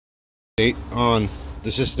On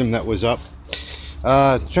the system that was up.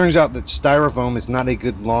 Turns out that styrofoam is not a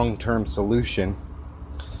good long-term solution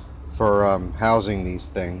for housing these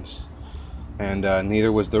things, and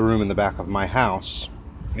neither was the room in the back of my house.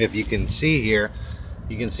 If you can see here,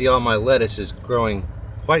 you can see all my lettuce is growing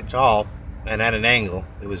quite tall and at an angle.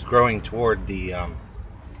 It was growing toward the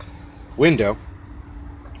window,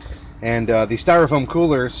 and the styrofoam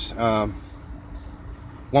coolers,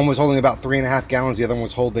 one was holding about 3.5 gallons, the other one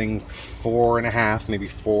was holding 4.5, maybe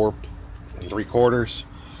 4 3/4.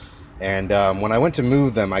 And when I went to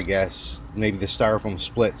move them, I guess maybe the styrofoam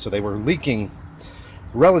split, so they were leaking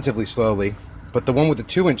relatively slowly. But the one with the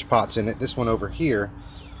 2-inch pots in it, this one over here,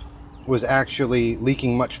 was actually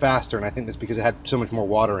leaking much faster, and I think that's because it had so much more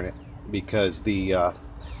water in it, because the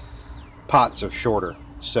pots are shorter.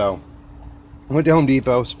 So I went to Home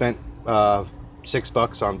Depot, spent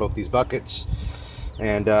 $6 on both these buckets.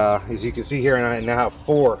 And as you can see here, I now have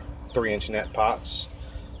 4 3-inch net pots.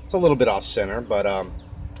 It's a little bit off center, but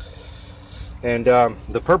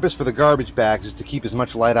the purpose for the garbage bags is to keep as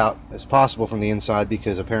much light out as possible from the inside,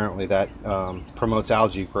 because apparently that promotes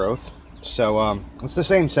algae growth. So it's the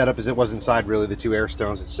same setup as it was inside, really, the 2 air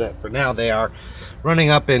stones, except for now they are running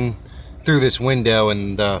up and through this window,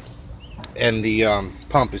 and the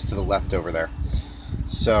pump is to the left over there.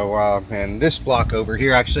 So and this block over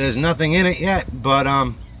here actually has nothing in it yet, but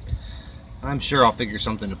I'm sure I'll figure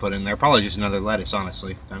something to put in there. Probably just another lettuce,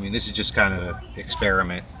 honestly. I mean, this is just kind of an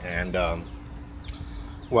experiment and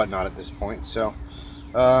whatnot at this point. So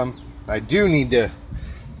I do need to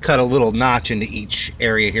cut a little notch into each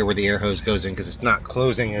area here where the air hose goes in, because it's not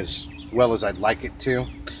closing as well as I'd like it to,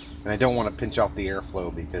 and I don't want to pinch off the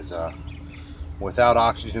airflow, because without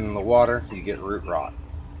oxygen in the water, you get root rot.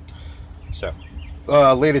 So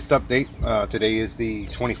latest update, today is the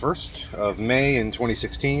 21st of May in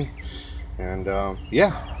 2016, and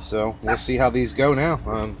yeah, so we'll see how these go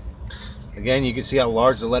now. Again, you can see how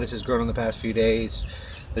large the lettuce has grown in the past few days.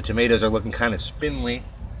 The tomatoes are looking kind of spindly,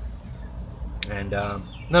 and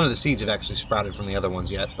none of the seeds have actually sprouted from the other ones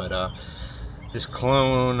yet, but this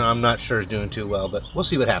clone I'm not sure is doing too well, but we'll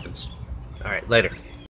see what happens. All right, later.